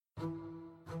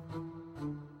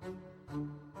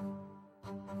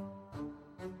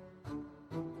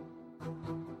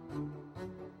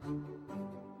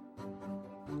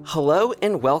Hello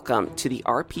and welcome to the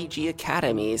RPG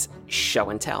Academy's Show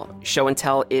and Tell. Show and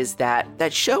Tell is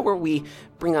that show where we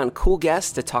bring on cool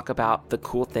guests to talk about the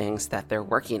cool things that they're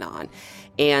working on.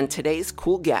 And today's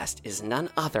cool guest is none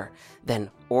other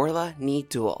than Orla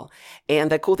Needule.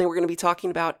 And the cool thing we're going to be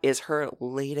talking about is her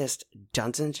latest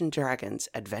Dungeons & Dragons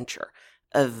adventure,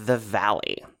 The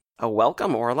Valley.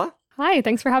 Welcome, Orla. Hi,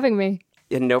 thanks for having me.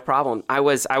 No problem. I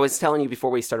was telling you before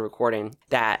we started recording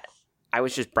that I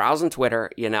was just browsing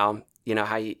Twitter, you know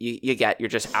how you get, you're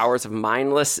just hours of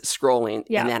mindless scrolling.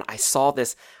 Yeah. And then I saw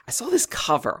this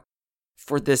cover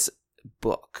for this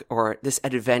book or this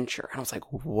adventure. And I was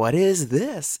like, what is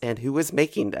this? And who is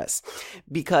making this?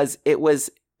 Because it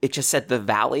just said The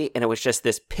Valley, and it was just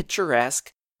this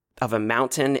picturesque of a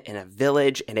mountain and a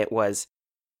village. And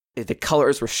the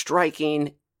colors were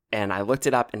striking. And I looked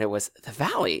it up and it was The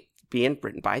Valley being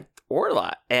written by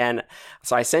Orla. And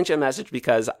so I sent you a message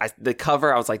because the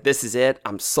cover, I was like, this is it.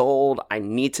 I'm sold. I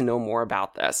need to know more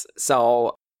about this.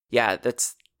 So yeah,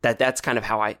 that's kind of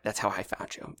how I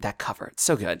found you. That cover. It's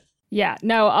so good. Yeah,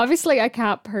 no, obviously I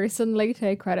can't personally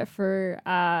take credit for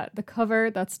the cover.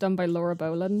 That's done by Laura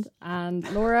Boland. And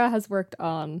Laura has worked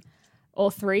on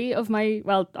all three of my,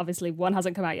 well, obviously one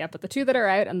hasn't come out yet, but the two that are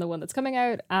out and the one that's coming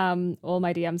out, all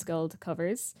my DM's Guild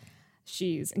covers.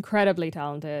 She's incredibly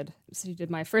talented. She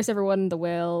did my first ever one, The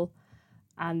Will.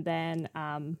 And then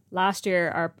last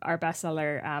year, our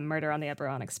bestseller, Murder on the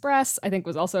Eberron Express, I think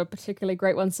was also a particularly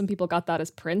great one. Some people got that as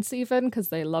Prince even because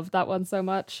they loved that one so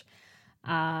much.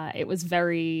 It was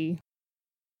very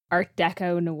Art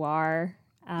Deco noir.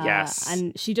 Yes.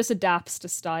 And she just adapts to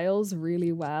styles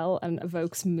really well and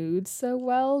evokes moods so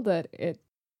well that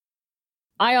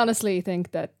I honestly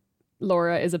think that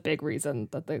Laura is a big reason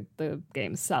that the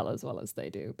games sell as well as they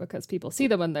do, because people see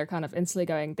them and they're kind of instantly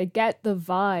going, they get the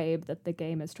vibe that the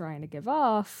game is trying to give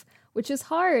off, which is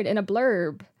hard in a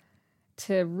blurb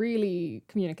to really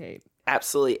communicate.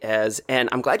 Absolutely is. And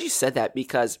I'm glad you said that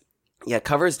because, yeah,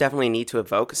 covers definitely need to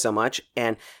evoke so much.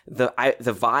 And the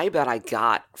vibe that I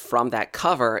got from that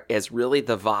cover is really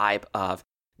the vibe of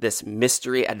this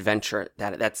mystery adventure.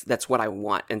 That's what I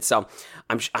want. And so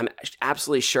I'm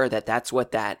absolutely sure that that's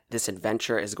what this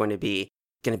adventure is going to be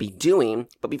doing.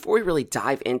 But before we really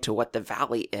dive into what The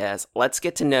Valley is, let's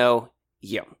get to know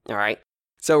you. All right.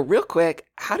 So real quick,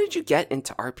 how did you get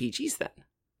into RPGs then?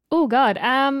 Oh God.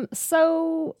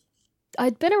 So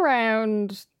I'd been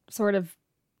around sort of,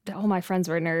 all my friends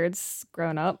were nerds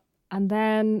growing up,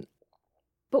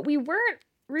 but we weren't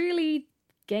really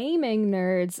gaming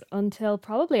nerds until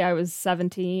probably I was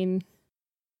 17,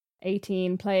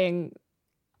 18, playing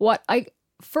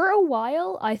for a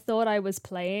while I thought I was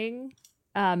playing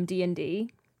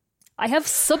D&D. I have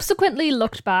subsequently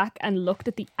looked back and looked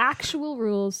at the actual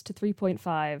rules to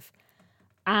 3.5,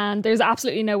 and there's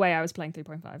absolutely no way I was playing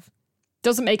 3.5.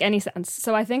 Doesn't make any sense.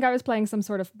 So I think I was playing some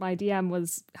sort of, my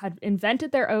DM had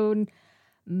invented their own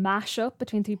mashup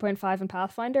between 3.5 and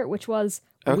Pathfinder, which was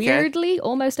weirdly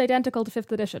almost identical to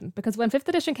 5th edition. Because when 5th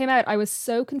edition came out, I was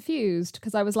so confused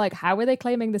because I was like, how are they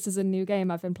claiming this is a new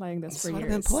game? I've been playing this for years. I've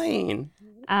been playing.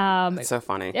 That's so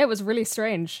funny. It was really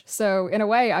strange. So in a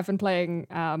way, I've been playing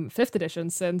 5th edition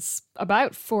since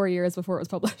about 4 years before it was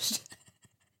published.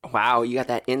 Wow, you got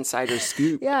that insider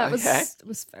scoop. Yeah, it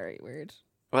was very weird.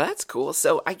 Well, that's cool.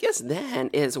 So I guess then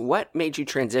is what made you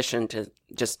transition to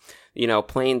just,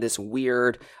 playing this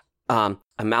weird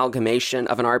amalgamation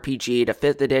of an RPG to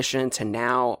 5th edition to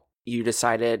now you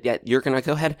decided that you're going to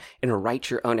go ahead and write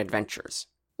your own adventures?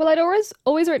 Well, I'd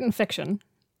always written fiction,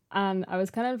 and I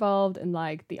was kind of involved in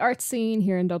like the art scene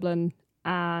here in Dublin,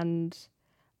 and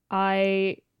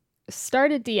I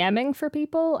started DMing for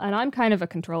people, and I'm kind of a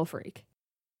control freak.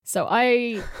 So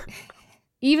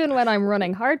even when I'm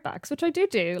running hardbacks, which I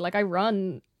do, like I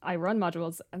run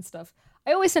modules and stuff,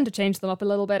 I always tend to change them up a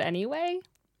little bit anyway.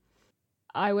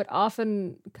 I would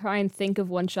often try and think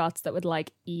of one-shots that would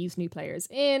like ease new players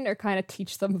in or kind of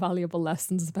teach them valuable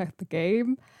lessons about the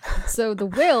game. So The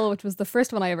Will, which was the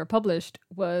first one I ever published,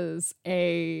 was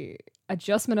a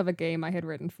adjustment of a game I had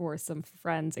written for some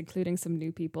friends, including some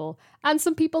new people and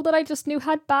some people that I just knew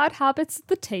had bad habits at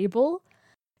the table,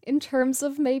 in terms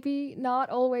of maybe not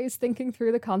always thinking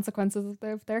through the consequences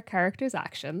of their characters'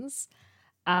 actions.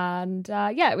 And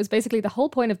it was basically the whole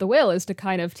point of The Will is to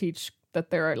kind of teach that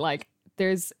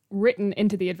there's written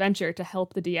into the adventure to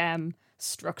help the DM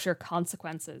structure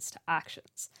consequences to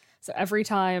actions. So every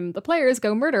time the players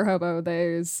go murder hobo,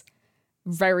 there's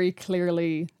very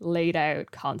clearly laid out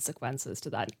consequences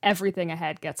to that. Everything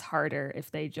ahead gets harder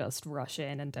if they just rush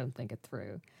in and don't think it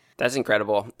through. That's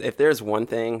incredible. If there's one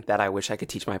thing that I wish I could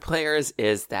teach my players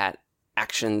is that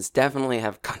actions definitely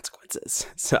have consequences.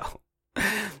 So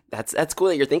That's cool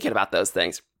that you're thinking about those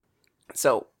things.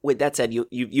 So with that said,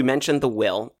 you mentioned the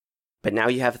will, but now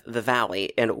you have the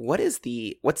Valley. And what's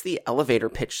the elevator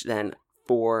pitch then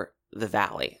for the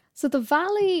Valley? So the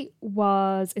Valley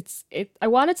I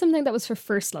wanted something that was for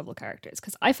first level characters,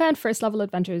 because I found first level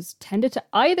adventures tended to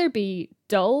either be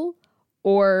dull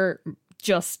or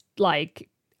just like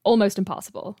almost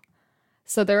impossible.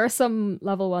 So there are some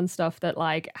level 1 stuff that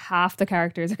like half the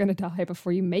characters are going to die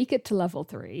before you make it to level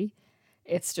 3.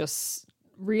 It's just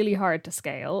really hard to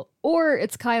scale, or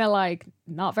it's kind of like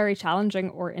not very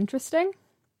challenging or interesting.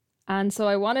 And so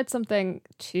I wanted something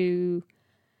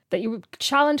that you would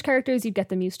challenge characters, you'd get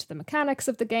them used to the mechanics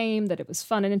of the game, that it was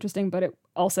fun and interesting, but it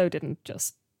also didn't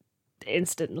just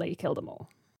instantly kill them all.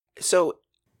 So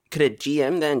could a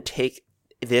GM then take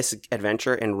this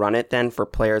adventure and run it then for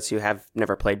players who have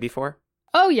never played before?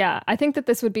 Oh yeah, I think that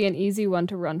this would be an easy one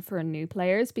to run for new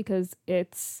players, because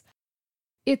it's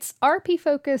RP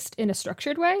focused in a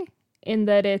structured way, in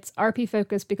that it's RP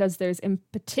focused because there's in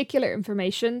particular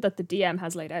information that the DM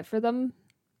has laid out for them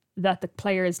that the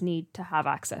players need to have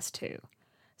access to.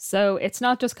 So it's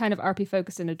not just kind of RP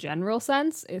focused in a general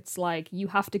sense. It's like you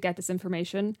have to get this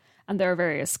information, and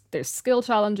there's skill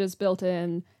challenges built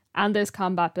in, and there's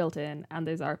combat built in, and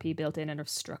there's RP built in a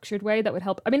structured way that would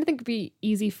help. I mean, I think it'd be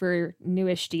easy for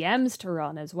newish DMs to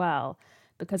run as well,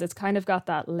 because it's kind of got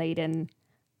that laid in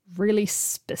really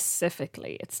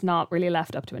specifically. It's not really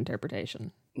left up to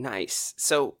interpretation. Nice.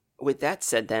 So with that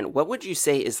said, then, what would you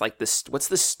say is like what's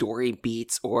the story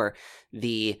beats, or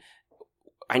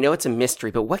I know it's a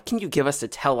mystery, but what can you give us to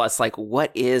tell us, like,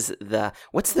 what's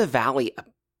the Valley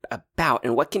about,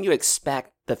 and what can you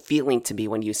expect the feeling to be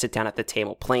when you sit down at the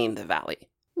table playing the Valley?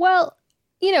 Well,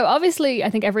 obviously, I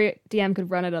think every DM could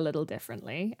run it a little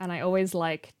differently, and I always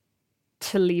like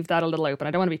to leave that a little open.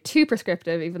 I don't want to be too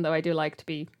prescriptive, even though I do like to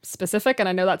be specific, and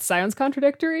I know that sounds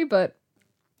contradictory, but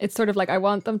it's sort of like I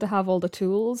want them to have all the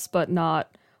tools, but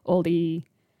not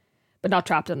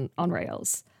trapped on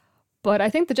rails. But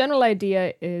I think the general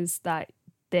idea is that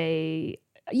a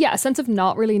sense of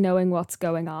not really knowing what's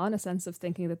going on, a sense of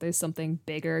thinking that there's something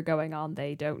bigger going on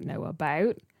they don't know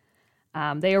about.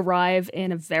 They arrive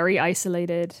in a very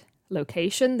isolated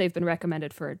location. They've been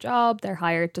recommended for a job. They're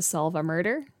hired to solve a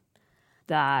murder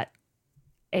that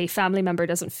a family member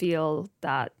doesn't feel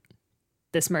that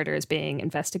this murder is being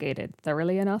investigated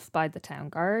thoroughly enough by the town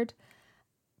guard.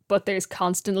 But there's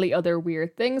constantly other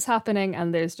weird things happening,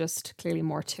 and there's just clearly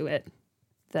more to it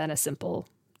than a simple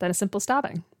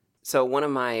stabbing. So one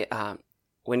of my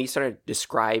when you started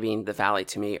describing the Valley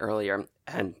to me earlier,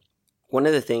 and one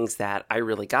of the things that I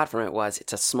really got from it was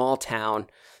it's a small town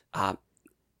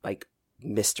like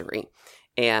mystery.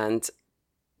 And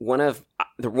one of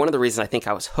the reasons I think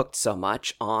I was hooked so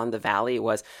much on the Valley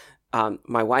was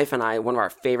my wife and I, one of our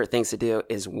favorite things to do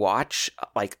is watch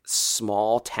like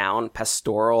small town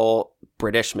pastoral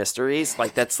British mysteries.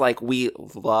 Like that's like, we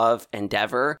love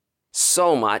Endeavour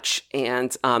so much.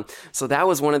 And so that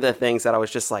was one of the things that I was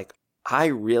just like, I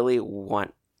really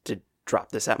want to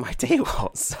drop this at my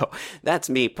table. So that's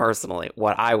me personally,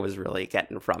 what I was really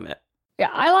getting from it. Yeah,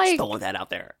 I like... Just throwing that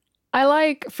out there.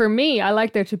 For me, I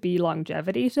like there to be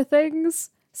longevity to things.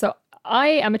 So I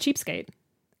am a cheapskate.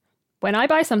 When I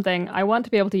buy something, I want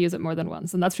to be able to use it more than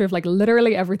once. And that's true of like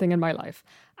literally everything in my life.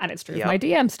 And it's true of my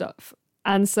DM stuff.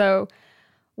 And so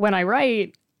when I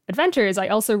write adventures, I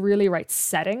also really write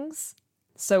settings.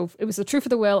 So it was true for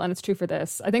the will, and it's true for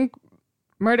this. I think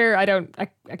murder,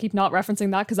 I keep not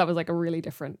referencing that because that was like a really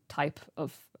different type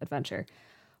of adventure.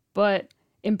 But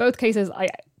in both cases, I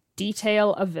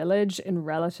detail a village in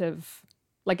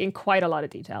quite a lot of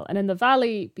detail. And in the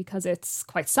Valley, because it's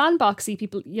quite sandboxy,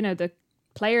 people, the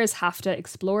players have to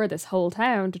explore this whole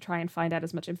town to try and find out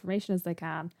as much information as they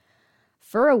can.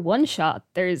 For a one-shot,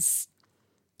 there's,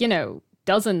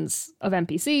 dozens of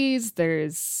NPCs.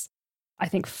 There's, I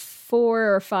think,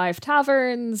 4 or 5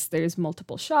 taverns. There's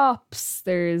multiple shops.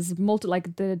 There's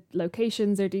the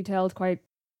locations are detailed quite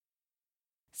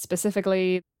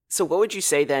specifically. So what would you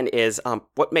say then is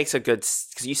what makes a good,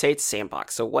 because you say it's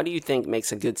sandbox, so what do you think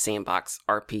makes a good sandbox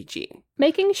RPG?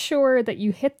 Making sure that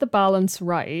you hit the balance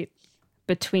right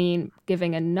between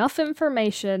giving enough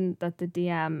information that the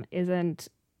DM isn't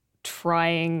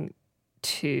trying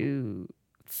to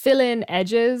fill in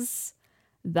edges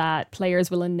that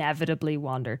players will inevitably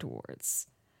wander towards.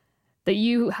 That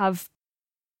you have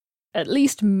at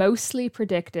least mostly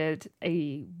predicted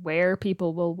where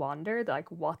people will wander, like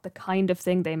what the kind of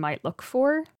thing they might look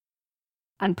for,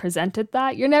 and presented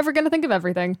that. You're never going to think of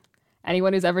everything.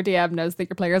 Anyone who's ever DM knows that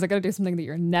your players are going to do something that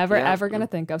you're never, ever going to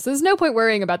think of. So there's no point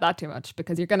worrying about that too much,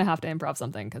 because you're going to have to improv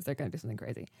something because they're going to do something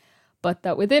crazy. But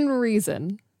that within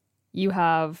reason, you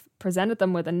have presented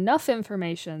them with enough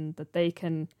information that they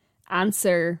can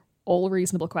answer all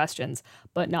reasonable questions,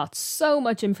 but not so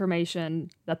much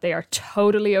information that they are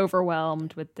totally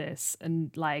overwhelmed with this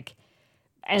and like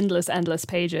endless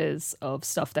pages of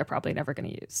stuff they're probably never going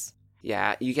to use.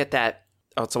 Yeah, you get that.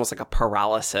 Oh, it's almost like a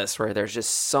paralysis where there's just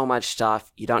so much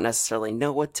stuff. You don't necessarily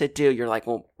know what to do. You're like,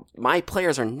 well, my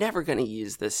players are never going to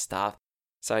use this stuff.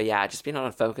 So yeah, just being able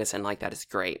to focus and like that is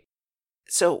great.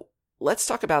 So let's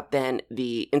talk about then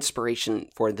the inspiration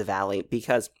for the Valley,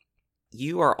 because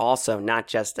you are also not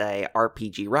just a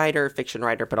RPG writer, fiction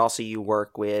writer, but also you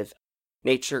work with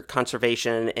nature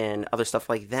conservation and other stuff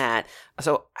like that.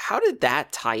 So how did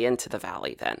that tie into the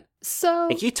Valley then? So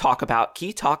and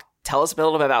tell us a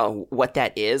little bit about what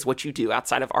that is, what you do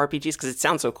outside of RPGs, because it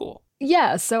sounds so cool.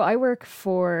 Yeah, so I work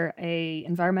for a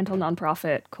environmental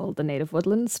nonprofit called the Native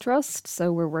Woodlands Trust.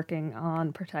 So we're working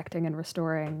on protecting and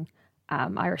restoring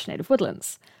Irish native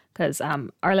woodlands, because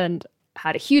Ireland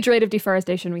had a huge rate of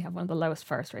deforestation. We have one of the lowest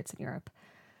forest rates in Europe.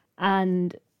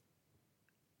 And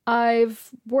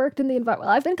I've worked in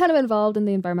I've been kind of involved in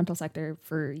the environmental sector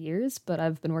for years, but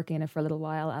I've been working in it for a little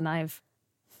while, and I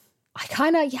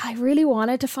really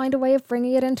wanted to find a way of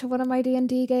bringing it into one of my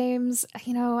D&D games,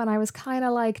 and I was kind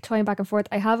of like toying back and forth.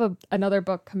 I have another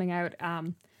book coming out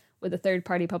with a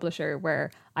third-party publisher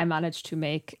where I managed to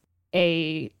make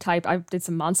I did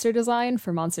some monster design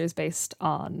for monsters based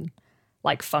on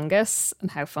like fungus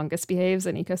and how fungus behaves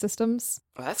in ecosystems.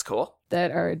 Oh, that's cool.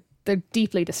 They're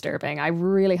deeply disturbing. I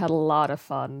really had a lot of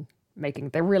fun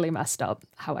they're really messed up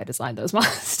how I designed those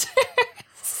monsters.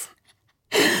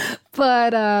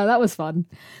 But that was fun.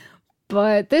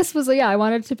 But this was, I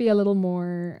wanted to be a little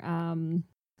more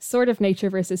sort of nature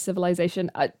versus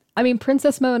civilization. I mean,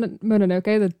 Princess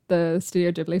Mononoke, the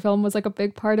Studio Ghibli film, was like a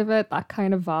big part of it. That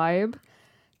kind of vibe,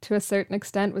 to a certain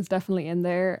extent, was definitely in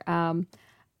there.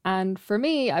 And for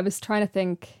me, I was trying to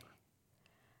think,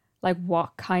 like,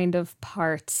 what kind of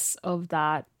parts of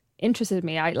that interested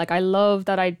me. I love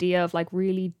that idea of like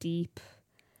really deep,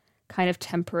 kind of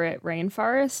temperate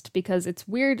rainforest, because it's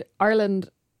weird. Ireland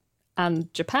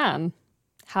and Japan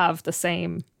have the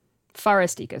same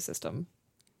forest ecosystem.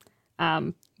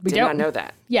 We did not know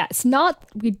that. Yeah,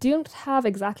 we don't have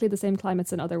exactly the same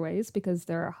climates in other ways because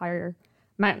there are higher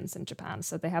mountains in Japan,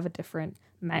 so they have a different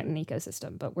mountain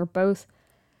ecosystem, but we're both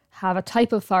have a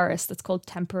type of forest that's called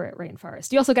temperate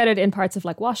rainforest. You also get it in parts of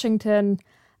like Washington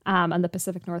and the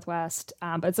Pacific Northwest,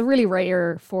 but it's a really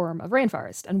rare form of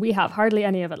rainforest, and we have hardly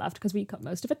any of it left because we cut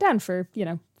most of it down for,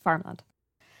 farmland.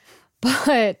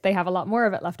 But they have a lot more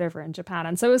of it left over in Japan.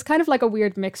 And so it was kind of like a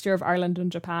weird mixture of Ireland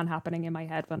and Japan happening in my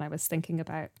head when I was thinking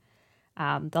about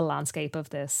the landscape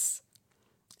of this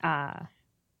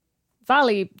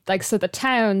valley. Like, so the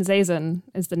town, Zazen,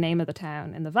 is the name of the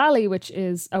town in the valley, which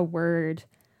is a word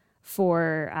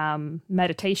for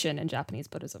meditation in Japanese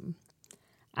Buddhism,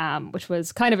 which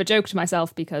was kind of a joke to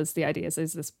myself because the idea is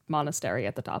there's this monastery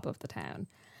at the top of the town.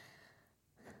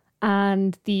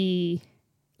 And the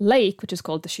lake, which is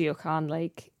called the Shiokan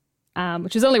Lake,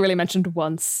 which is only really mentioned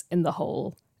once in the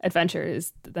whole adventure,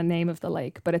 is the name of the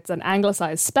lake, but it's an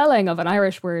anglicized spelling of an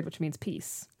Irish word which means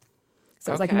peace.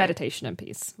 So it's like meditation and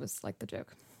peace was like the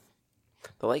joke.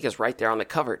 The lake is right there on the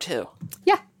cover too.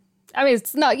 Yeah. I mean,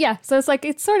 it's not, yeah. So it's like,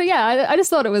 it's sort of, yeah, I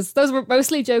just thought those were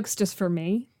mostly jokes just for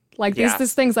me. Like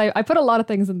these things, I put a lot of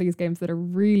things in these games that are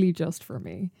really just for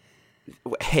me.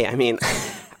 Hey, I mean,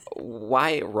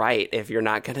 why write if you're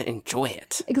not going to enjoy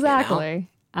it? Exactly.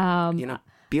 Be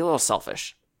a little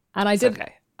selfish. And I did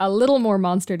a little more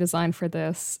monster design for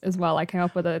this as well. I came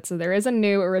up with it. So there is a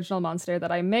new original monster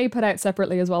that I may put out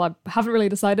separately as well. I haven't really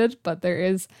decided, but there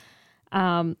is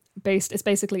it's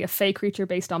basically a fey creature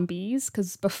based on bees.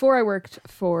 Because before I worked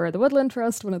for the Woodland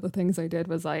Trust, one of the things I did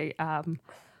was I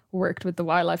worked with the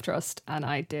Wildlife Trust, and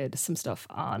I did some stuff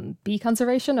on bee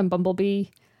conservation and bumblebee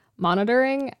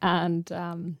monitoring, and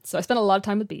so I spent a lot of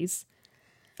time with bees.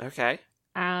 Okay.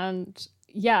 And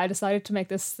yeah, I decided to make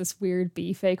this weird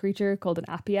bee fey creature called an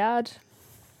apiad.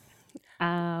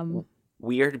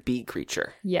 Weird bee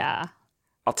creature. Yeah.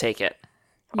 I'll take it.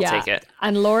 I'll take it.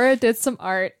 And Laura did some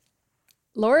art.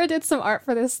 Laura did some art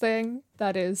for this thing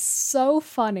that is so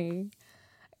funny.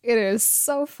 It is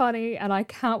so funny, and I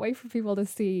can't wait for people to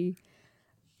see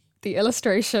the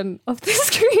illustration of this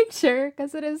creature,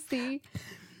 because it is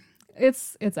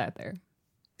it's out there.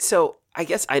 So I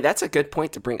guess that's a good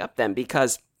point to bring up then,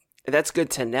 because that's good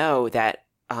to know that.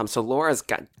 So Laura's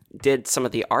did some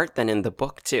of the art then in the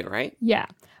book too, right? Yeah,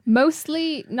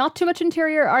 mostly not too much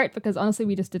interior art because honestly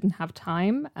we just didn't have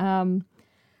time. I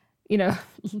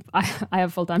have a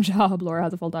full-time job. Laura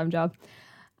has a full-time job.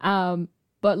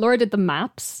 but Laura did the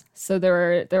maps. So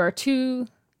there are two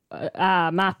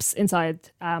maps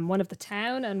inside, one of the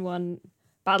town and one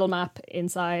battle map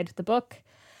inside the book.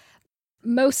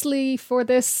 Mostly for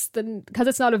this, because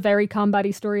it's not a very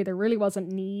combat-y story, there really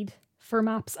wasn't need for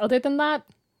maps other than that,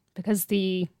 because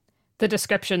the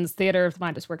descriptions, Theater of the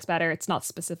Mind just works better. It's not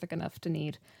specific enough to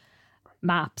need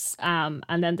maps. And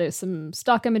then there's some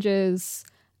stock images.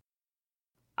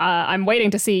 I'm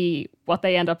waiting to see what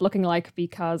they end up looking like,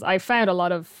 because I found a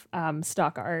lot of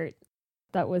stock art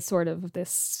that was sort of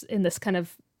this kind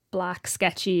of black,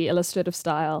 sketchy, illustrative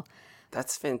style.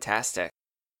 That's fantastic.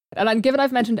 And given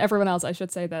I've mentioned everyone else, I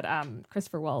should say that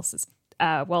Christopher Waltz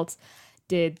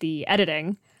did the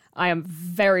editing. I am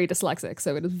very dyslexic,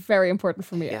 so it is very important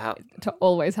for me to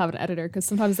always have an editor, because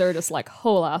sometimes there are just like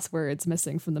whole ass words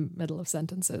missing from the middle of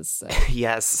sentences. So.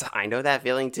 Yes, I know that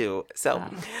feeling too. So,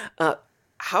 so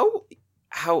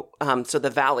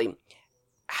the Valley,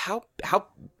 how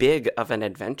big of an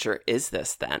adventure is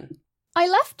this then? I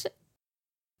left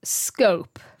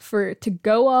scope for it to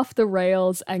go off the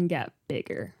rails and get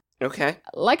bigger. Okay.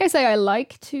 Like I say, I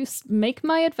like to make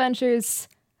my adventures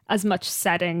as much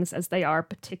settings as they are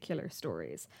particular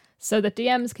stories, so that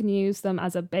DMs can use them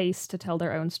as a base to tell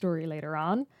their own story later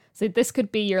on. So this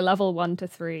could be your level 1 to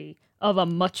 3 of a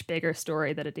much bigger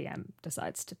story that a DM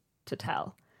decides to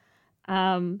tell.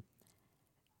 So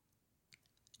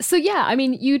yeah, I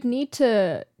mean, you'd need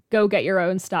to go get your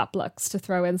own stat blocks to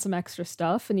throw in some extra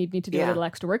stuff, and you'd need to do a little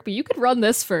extra work, but you could run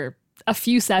this for a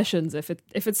few sessions if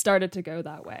it started to go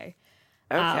that way.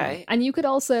 Okay. And you could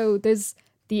also,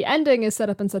 the ending is set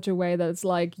up in such a way that it's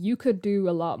like you could do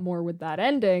a lot more with that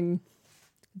ending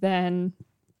than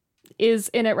is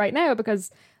in it right now,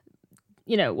 because,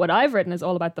 you know, what I've written is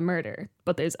all about the murder,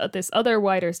 but there's this other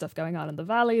wider stuff going on in the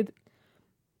Valley.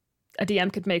 A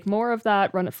DM could make more of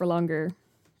that, run it for longer.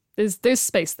 There's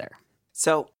space there.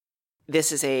 So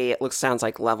this is sounds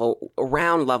like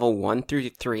around level 1 through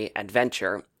 3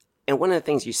 adventure. And one of the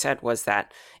things you said was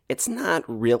that it's not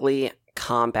really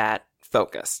combat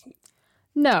focused.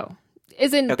 No.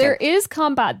 Okay. There is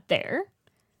combat there.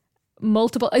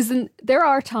 There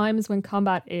are times when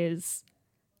combat is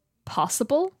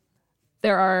possible.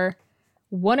 There are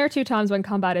 1 or 2 times when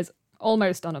combat is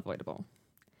almost unavoidable.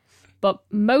 But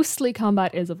mostly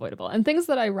combat is avoidable. And things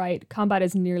that I write, combat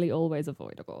is nearly always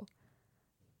avoidable.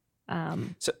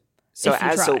 So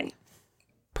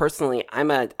personally, I'm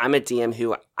a DM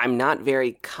who I'm not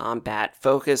very combat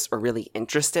focused or really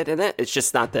interested in it. It's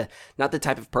just not the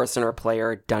type of person or player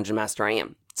or dungeon master I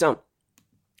am. So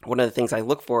one of the things I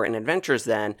look for in adventures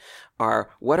then are,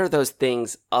 what are those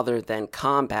things other than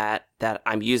combat that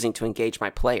I'm using to engage my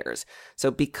players?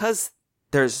 So because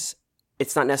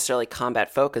it's not necessarily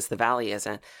combat focused, the Valley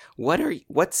isn't. What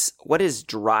is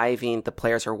driving the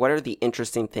players, or what are the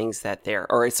interesting things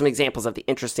or some examples of the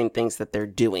interesting things that they're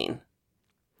doing?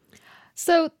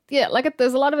 So yeah,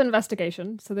 there's a lot of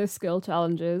investigation. So there's skill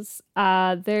challenges.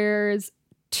 There's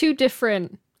 2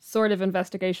 different sort of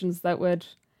investigations that would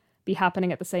be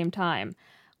happening at the same time.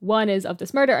 One is of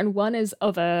this murder, and one is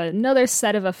of another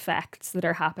set of effects that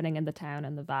are happening in the town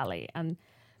and the Valley. And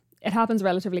it happens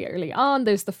relatively early on.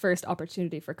 There's the first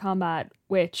opportunity for combat,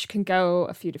 which can go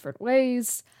a few different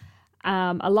ways.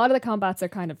 A lot of the combats are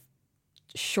kind of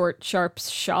short, sharp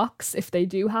shocks if they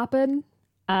do happen.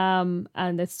 And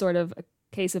it's sort of a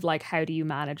case of like, how do you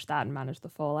manage that and manage the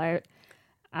fallout?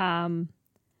 And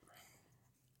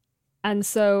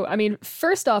so, I mean,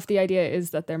 first off, the idea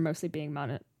is that they're mostly being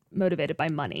motivated by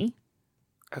money.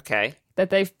 Okay. That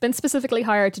they've been specifically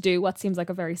hired to do what seems like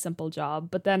a very simple job,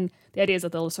 but then the idea is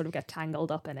that they'll sort of get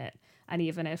tangled up in it. And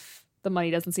even if the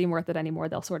money doesn't seem worth it anymore,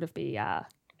 they'll sort of be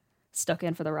stuck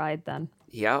in for the ride then.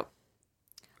 Yep.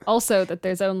 Also, that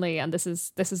there's only, and this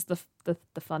is the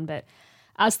fun bit,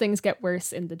 as things get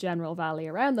worse in the general Valley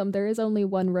around them, there is only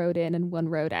 1 road in and 1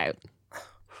 road out.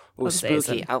 Ooh,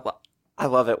 spooky. I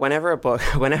love it. Whenever a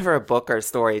book or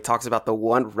story talks about the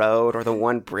 1 road or the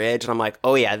 1 bridge, and I'm like,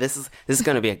 oh yeah, this is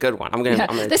going to be a good one.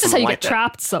 This is how you get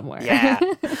trapped somewhere. Yeah.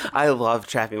 I love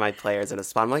trapping my players in a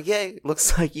spot. I'm like, yeah,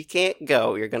 looks like you can't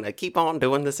go. You're going to keep on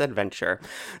doing this adventure.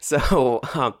 So,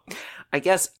 I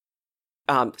guess,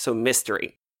 so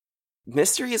mystery.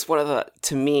 Mystery is one of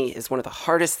the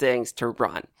hardest things to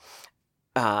run.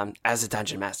 As a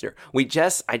dungeon master,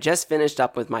 I just finished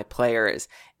up with my players.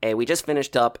 We just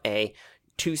finished up a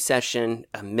 2-session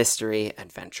mystery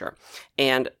adventure,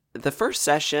 and the first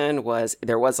session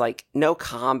there was like no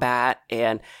combat,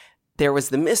 and there was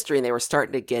the mystery, and they were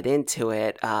starting to get into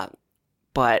it.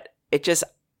 But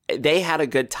they had a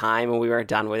good time, and we were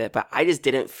done with it. But I just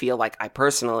didn't feel like I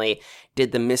personally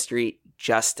did the mystery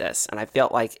justice, and I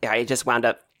felt like I just wound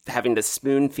up having to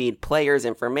spoon feed players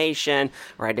information,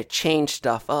 or I had to change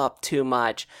stuff up too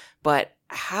much. But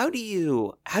how do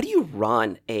you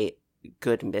run a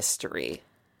good mystery?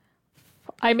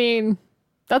 I mean,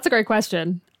 that's a great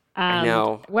question. I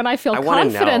know. When I feel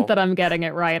confident that I'm getting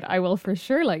it right, I will for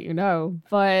sure let you know.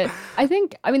 But I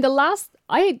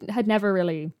had never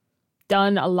really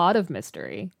done a lot of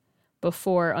mystery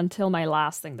before until my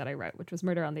last thing that I wrote, which was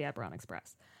Murder on the Eberron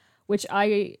Express, which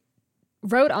I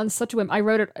wrote on such a whim. I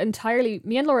wrote it entirely.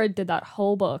 Me and Laura did that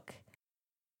whole book.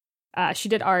 She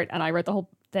did art and I wrote the whole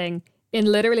thing in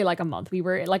literally like a month. We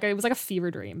were like, it was like a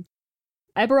fever dream.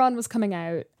 Eberron was coming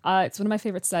out. It's one of my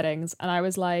favorite settings. And I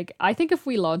was like, I think if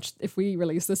we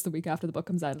release this the week after the book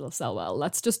comes out, it'll sell well.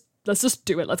 Let's just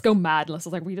do it. Let's go mad.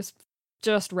 We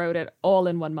just wrote it all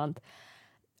in 1 month.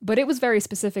 But it was very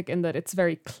specific in that it's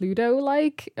very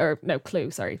Cluedo-like. Or no, Clue,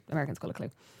 sorry. Americans call it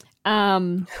Clue.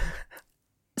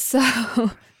 So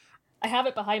I have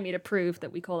it behind me to prove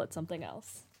that we call it something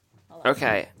else.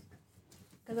 Okay.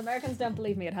 Because Americans don't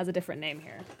believe me. It has a different name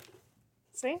here.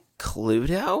 See?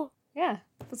 Cluedo? Yeah.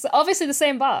 It's obviously the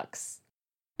same box.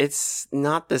 It's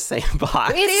not the same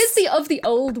box. It is the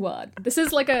old one. This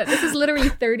is literally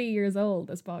 30 years old,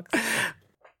 this box.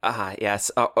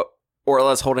 Yes.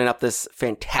 Orla's holding up this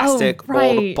fantastic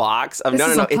old box.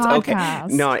 No, it's okay.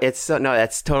 No,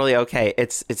 that's totally okay.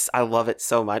 It's I love it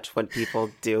so much when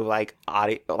people do like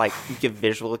audio, like give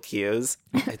visual cues.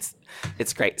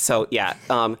 It's great. So yeah.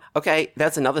 Okay,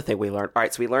 that's another thing we learned. All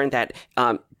right, so we learned that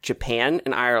Japan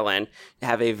and Ireland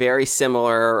have a very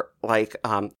similar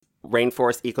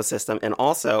rainforest ecosystem, and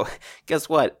also, guess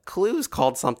what? Clue's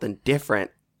called something different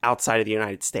outside of the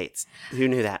United States. Who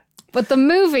knew that? But the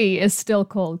movie is still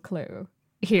called Clue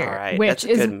here, right, which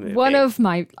is one of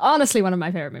my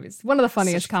favorite movies. One of the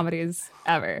funniest comedies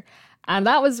ever. And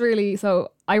that was really,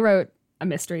 so I wrote a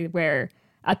mystery where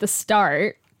at the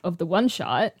start of the one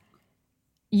shot,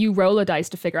 you roll a dice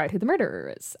to figure out who the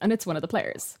murderer is. And it's one of the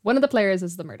players. One of the players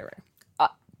is the murderer.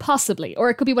 Possibly. Or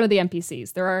it could be one of the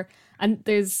NPCs.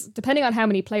 There's, depending on how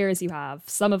many players you have,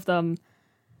 some of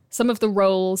the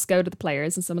roles go to the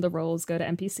players and some of the roles go to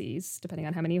NPCs, depending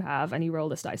on how many you have, and you roll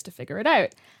this dice to figure it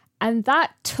out. And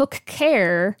that took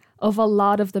care of a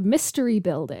lot of the mystery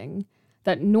building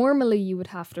that normally you would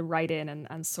have to write in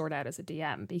and sort out as a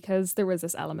DM, because there was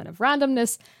this element of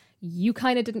randomness. You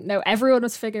kind of didn't know. Everyone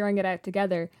was figuring it out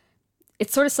together.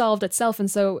 It sort of solved itself, and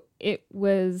so it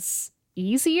was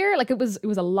easier. Like it was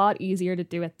a lot easier to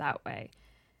do it that way.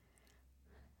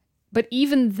 But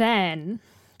even then,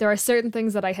 there are certain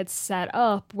things that I had set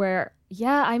up where,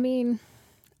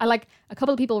 a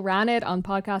couple of people ran it on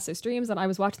podcasts or streams, and I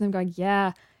was watching them going,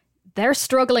 yeah, they're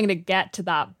struggling to get to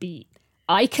that beat.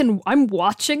 I'm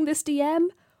watching this DM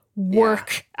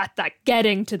work at that,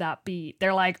 getting to that beat.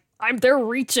 They're like, they're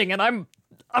reaching, and I'm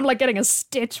like getting a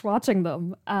stitch watching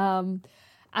them. And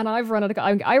I've run it.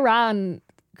 I ran,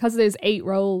 because there's 8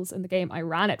 roles in the game, I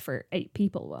ran it for 8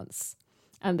 people once.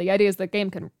 And the idea is the game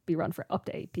can be run for up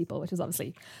to 8 people, which is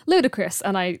obviously ludicrous,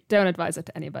 and I don't advise it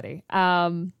to anybody.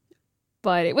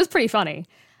 But it was pretty funny.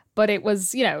 But it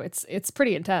was, it's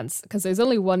pretty intense, because there's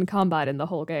only one combat in the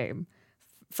whole game,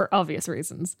 for obvious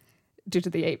reasons, due to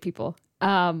the 8 people.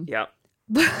 Yeah.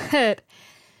 But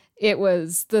it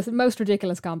was the most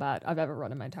ridiculous combat I've ever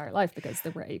run in my entire life, because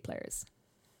there were 8 players.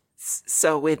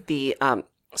 So with the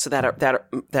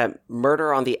that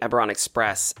Murder on the Eberron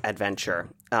Express adventure,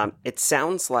 it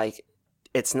sounds like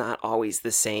it's not always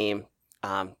the same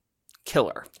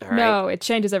killer. All right? No, it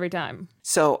changes every time.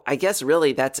 So I guess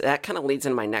really that kind of leads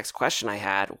into my next question I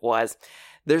had was,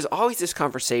 there's always this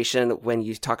conversation when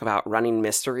you talk about running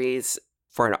mysteries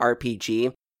for an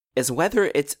RPG, is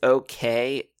whether it's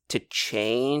okay to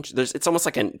change. It's almost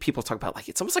like people talk about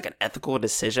it's almost like an ethical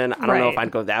decision. I don't know if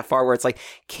I'd go that far, where it's like,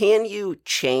 can you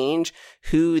change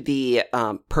who the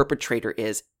perpetrator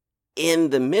is in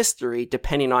the mystery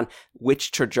depending on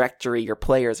which trajectory your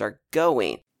players are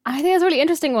going? I think that's a really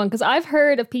interesting one, because I've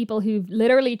heard of people who've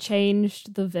literally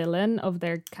changed the villain of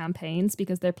their campaigns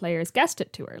because their players guessed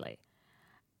it too early.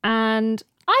 And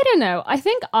I don't know. I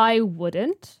think I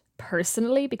wouldn't,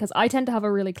 personally, because I tend to have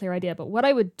a really clear idea. But what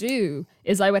I would do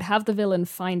is I would have the villain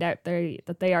find out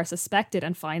that they are suspected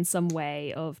and find some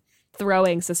way of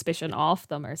throwing suspicion off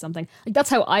them or something. That's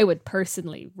how I would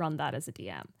personally run that as a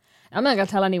DM. I'm not going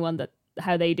to tell anyone that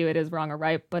how they do it is wrong or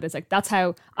right, but it's that's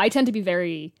how I tend to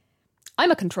be I'm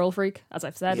a control freak, as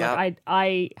I've said. Yep.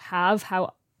 I have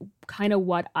how kind of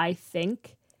what I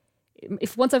think.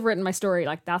 If once I've written my story,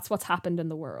 that's what's happened in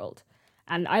the world.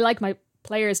 And I like my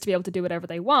players to be able to do whatever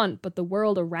they want, but the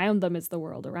world around them is the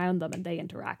world around them, and they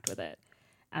interact with it.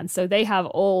 And so they have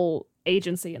all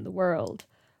agency in the world.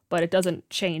 but it doesn't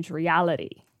change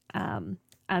reality.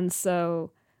 And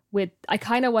so I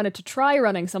kind of wanted to try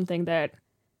running something that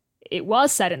it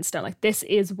was set in stone. Like, this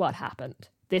is what happened.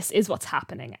 This is what's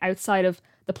happening. Outside of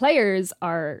the players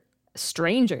are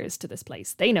strangers to this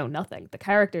place. They know nothing. The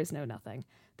characters know nothing.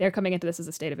 They're coming into this as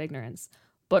a state of ignorance.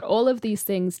 But all of these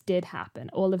things did happen.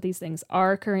 All of these things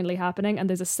are currently happening. And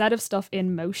there's a set of stuff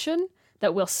in motion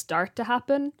that will start to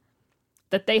happen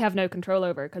that they have no control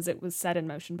over because it was set in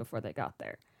motion before they got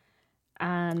there.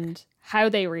 And how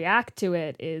they react to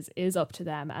it is up to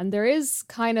them. And there is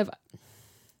kind of...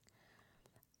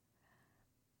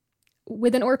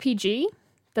 With an RPG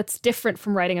that's different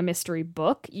from writing a mystery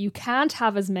book, you can't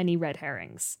have as many red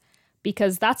herrings,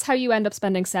 because that's how you end up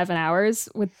spending 7 hours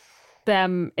with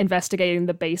them investigating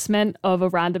the basement of a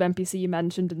random NPC you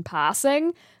mentioned in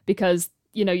passing, because,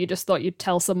 you know, you just thought you'd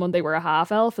tell someone they were a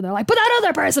half-elf, and they're like, but that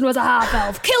other person was a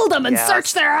half-elf, kill them and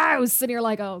search their house. And you're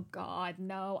like, oh God,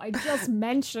 no, I just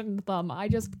mentioned them. I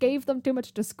just gave them too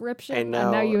much description, and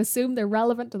now you assume they're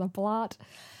relevant to the plot.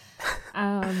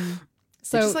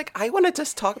 So it's just like, I want to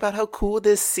just talk about how cool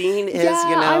this scene is, you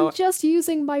know? I'm just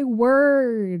using my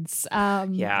words.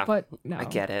 But no. I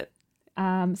get it.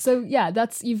 So yeah,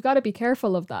 you've got to be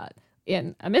careful of that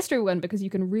in a mystery one, because you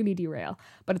can really derail.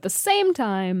 But at the same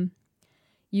time,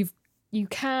 you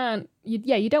don't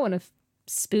want to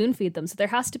spoon feed them. So there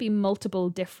has to be multiple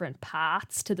different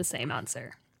paths to the same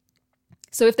answer.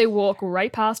 So if they walk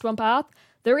right past one path,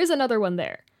 there is another one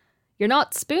there. You're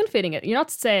not spoon feeding it. You're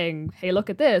not saying, hey, look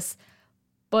at this.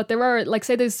 But there are, like,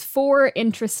 say there's 4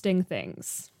 interesting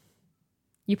things.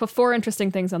 You put 4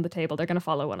 interesting things on the table, they're going to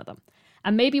follow one of them.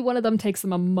 And maybe one of them takes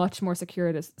them a much more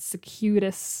circuitous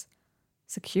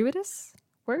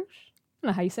word? I don't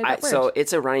know how you say that word. So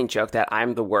it's a running joke that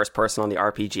I'm the worst person on the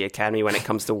RPG Academy when it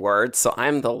comes to words. So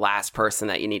I'm the last person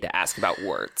that you need to ask about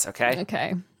words, okay?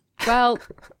 Okay. Well,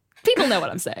 people know what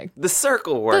I'm saying. The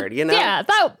circle word, you know? Yeah,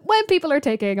 that when people are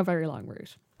taking a very long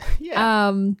route.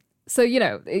 Yeah. So, you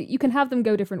know, you can have them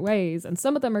go different ways, and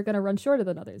some of them are going to run shorter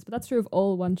than others, but that's true of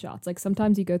all one-shots. Like,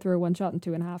 sometimes you go through a one-shot in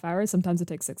 2.5 hours, sometimes it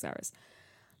takes 6 hours.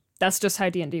 That's just how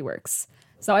D&D works.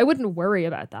 So I wouldn't worry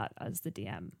about that as the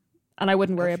DM. And I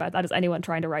wouldn't worry about that as anyone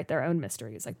trying to write their own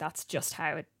mysteries. Like, that's just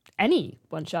how any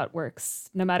one-shot works,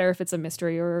 no matter if it's a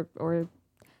mystery or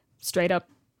straight up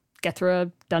get through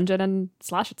a dungeon and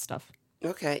slash at stuff.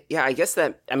 Okay. Yeah, I guess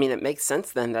it makes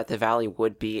sense then that the Valley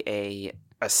would be a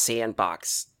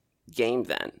sandbox game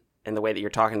then, in the way that you're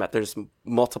talking about. There's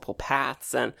multiple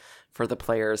paths and for the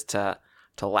players to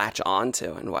latch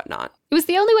onto and whatnot. It was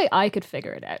the only way I could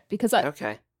figure it out, because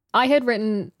I had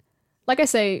written, like I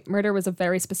say, murder was a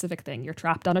very specific thing. You're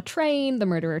trapped on a train, the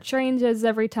murderer changes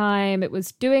every time. It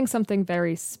was doing something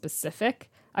very specific.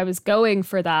 I was going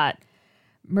for that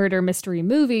murder mystery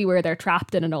movie where they're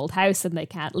trapped in an old house and they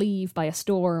can't leave by a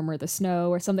storm or the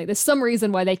snow or something. There's some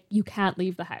reason why you can't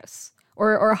leave the house.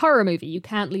 Or a horror movie, you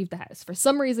can't leave the house. For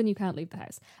some reason, you can't leave the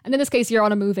house. And in this case, you're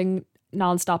on a moving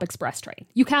non-stop express train.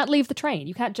 You can't leave the train.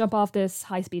 You can't jump off this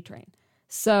high-speed train.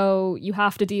 So you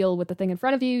have to deal with the thing in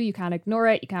front of you. You can't ignore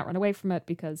it. You can't run away from it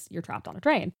because you're trapped on a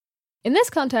train. In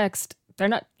this context, they're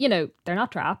not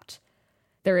trapped.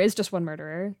 There is just one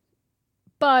murderer.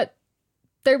 But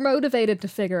they're motivated to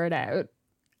figure it out.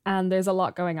 And there's a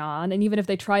lot going on. And even if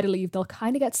they try to leave, they'll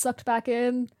kind of get sucked back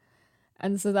in.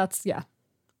 And so that's, yeah.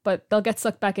 But they'll get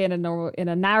sucked back in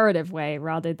a narrative way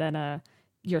rather than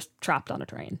you're trapped on a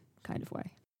train kind of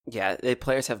way. Yeah, the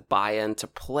players have buy-in to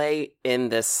play in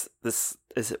this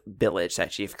village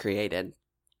that you've created.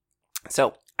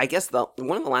 So I guess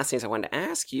one of the last things I wanted to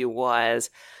ask you was,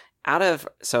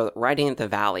 writing in the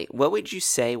Valley, what would you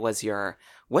say was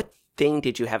what thing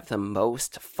did you have the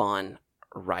most fun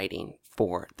writing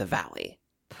for the Valley?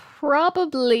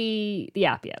 Probably the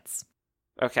Appiates.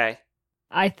 Okay.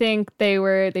 I think they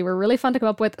were really fun to come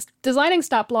up with. Designing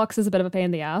stat blocks is a bit of a pain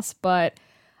in the ass, but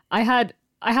I had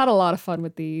a lot of fun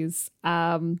with these.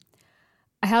 I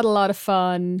had a lot of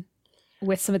fun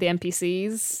with some of the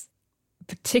NPCs,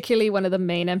 particularly one of the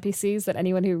main NPCs that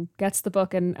anyone who gets the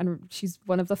book, and she's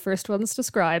one of the first ones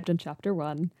described in chapter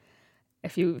 1.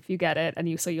 If you get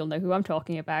it, so you'll know who I'm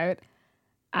talking about.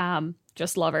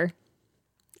 Just love her.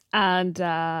 And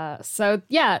so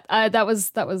yeah, that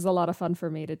was a lot of fun for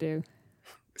me to do.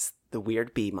 The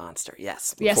weird bee monster,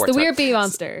 yes. Yes, the weird bee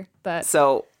monster.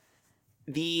 So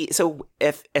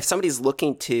if somebody's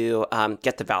looking to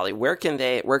get the Valley, where can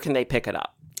they pick it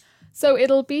up? So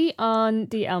it'll be on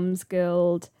the Elms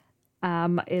Guild.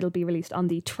 It'll be released on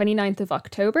the 29th of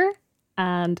October,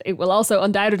 and it will also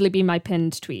undoubtedly be my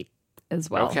pinned tweet as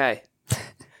well. Okay.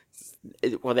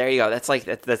 Well, there you go.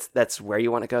 That's where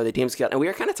you want to go. The DMs Guild, and we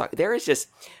were kind of talking. There is just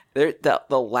the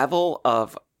level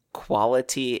of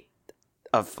quality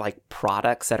of like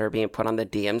products that are being put on the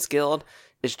DMs Guild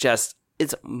is just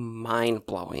it's mind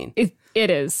blowing. It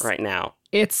is right now.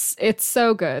 It's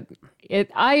so good.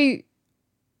 I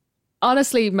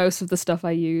honestly, most of the stuff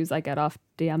I use, I get off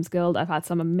DMs Guild. I've had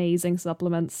some amazing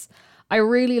supplements. I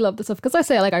really love the stuff because I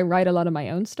say like I write a lot of my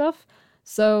own stuff.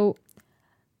 So,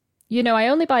 you know, I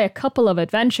only buy a couple of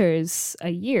adventures a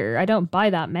year. I don't buy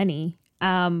that many.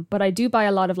 But I do buy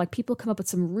a lot of like people come up with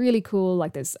some really cool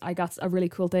like this. I got a really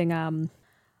cool thing.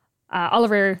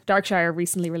 Oliver Darkshire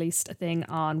recently released a thing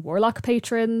on Warlock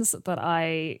patrons that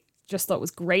I just thought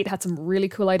was great. Had some really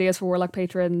cool ideas for Warlock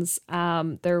patrons.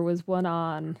 There was one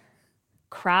on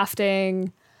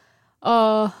crafting.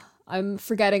 I'm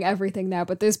forgetting everything now,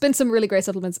 but there's been some really great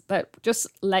supplements that just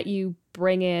let you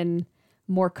bring in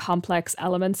more complex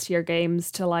elements to your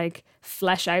games to like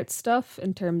flesh out stuff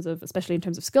in terms of, especially in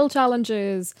terms of skill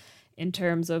challenges, in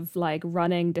terms of like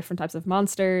running different types of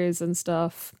monsters and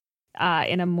stuff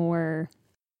in a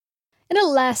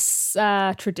less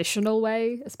traditional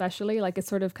way, especially like it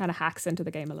sort of kind of hacks into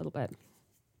the game a little bit.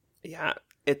 Yeah.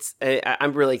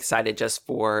 I'm really excited just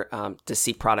for to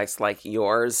see products like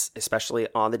yours, especially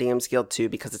on the DMs Guild too,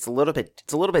 because it's a little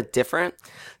bit different.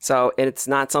 So it's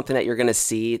not something that you're going to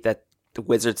see that the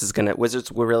Wizards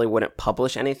really wouldn't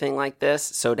publish anything like this.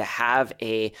 So to have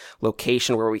a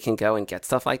location where we can go and get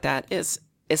stuff like that is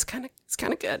kind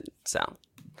of good. So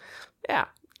yeah.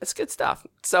 It's good stuff.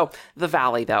 So the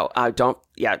Valley, though,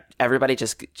 everybody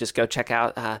just go check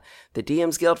out the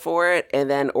DMs Guild for it. And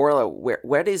then Orla,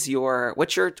 what's your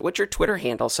Twitter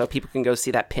handle so people can go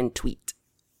see that pinned tweet?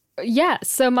 Yeah,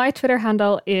 so my Twitter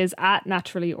handle is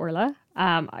 @naturallyorla.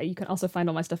 You can also find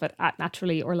all my stuff at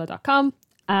naturallyorla.com.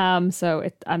 I'm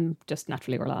just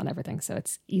Naturally Orla on everything, so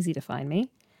it's easy to find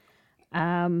me.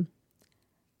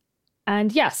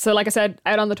 And yeah, so like I said,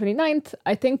 out on the 29th,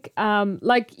 I think,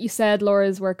 like you said,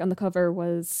 Laura's work on the cover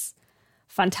was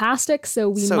fantastic. So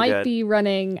we might be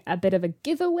running a bit of a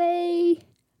giveaway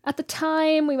at the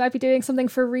time. We might be doing something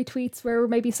for retweets where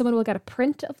maybe someone will get a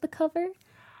print of the cover.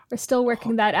 We're still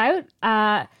working that out.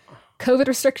 COVID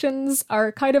restrictions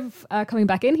are kind of coming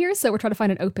back in here, so we're trying to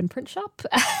find an open print shop.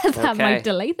 That might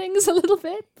delay things a little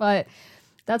bit, but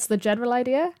that's the general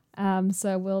idea.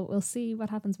 So we'll see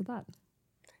what happens with that.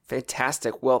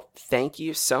 Fantastic. Well, thank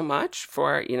you so much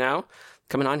for,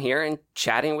 coming on here and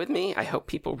chatting with me. I hope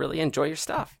people really enjoy your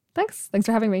stuff. Thanks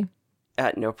for having me.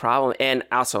 No problem. And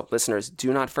also, listeners,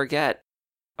 do not forget.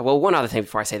 Well, one other thing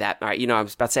before I say that. All right, I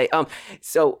was about to say,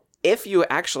 so if you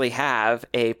actually have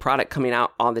a product coming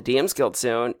out on the DMs Guild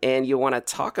soon and you want to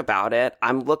talk about it,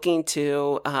 I'm looking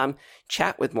to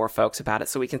chat with more folks about it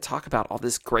so we can talk about all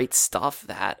this great stuff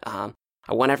that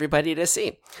I want everybody to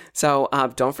see. So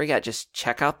don't forget, just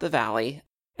check out the Valley.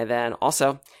 And then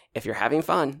also, if you're having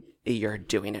fun, you're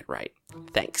doing it right.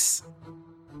 Thanks.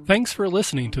 Thanks for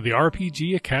listening to the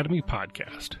RPG Academy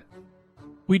podcast.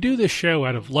 We do this show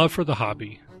out of love for the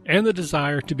hobby and the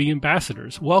desire to be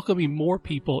ambassadors, welcoming more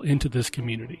people into this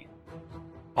community.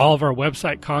 All of our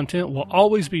website content will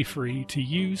always be free to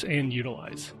use and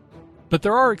utilize. But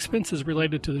there are expenses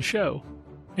related to the show.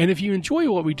 And if you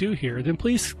enjoy what we do here, then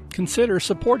please consider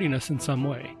supporting us in some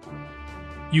way.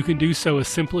 You can do so as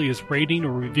simply as rating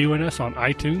or reviewing us on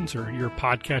iTunes or your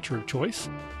podcatcher of choice.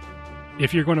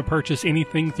 If you're going to purchase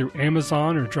anything through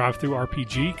Amazon or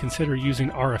DriveThruRPG, consider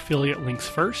using our affiliate links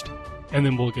first, and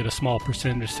then we'll get a small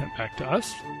percentage sent back to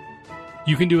us.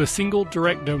 You can do a single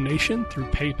direct donation through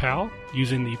PayPal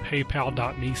using the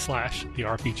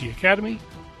paypal.me/therpgacademy.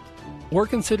 Or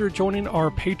consider joining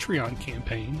our Patreon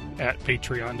campaign at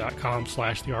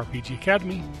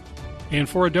patreon.com/therpgacademy. And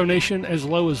for a donation as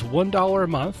low as $1 a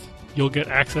month, you'll get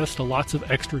access to lots of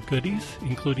extra goodies,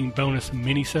 including bonus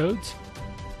minisodes,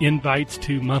 invites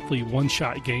to monthly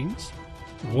one-shot games,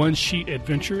 one-sheet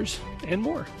adventures, and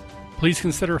more. Please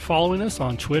consider following us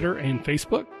on Twitter and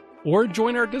Facebook, or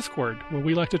join our Discord, where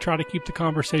we like to try to keep the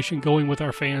conversation going with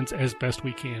our fans as best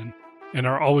we can, and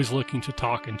are always looking to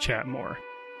talk and chat more.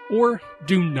 Or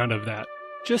do none of that.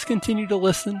 Just continue to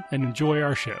listen and enjoy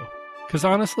our show. Because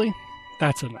honestly,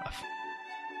 that's enough.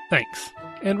 Thanks.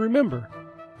 And remember,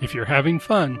 if you're having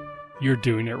fun, you're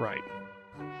doing it right.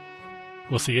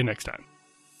 We'll see you next time.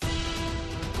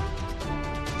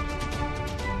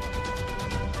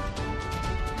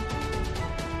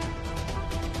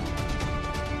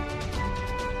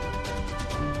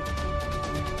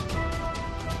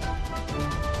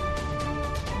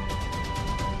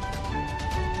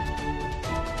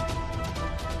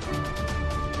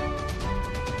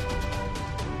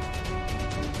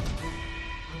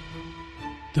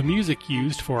 The music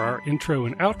used for our intro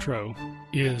and outro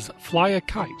is Fly a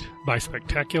Kite by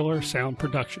Spectacular Sound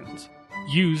Productions,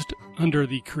 used under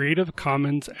the Creative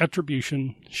Commons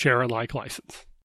Attribution Share-alike license.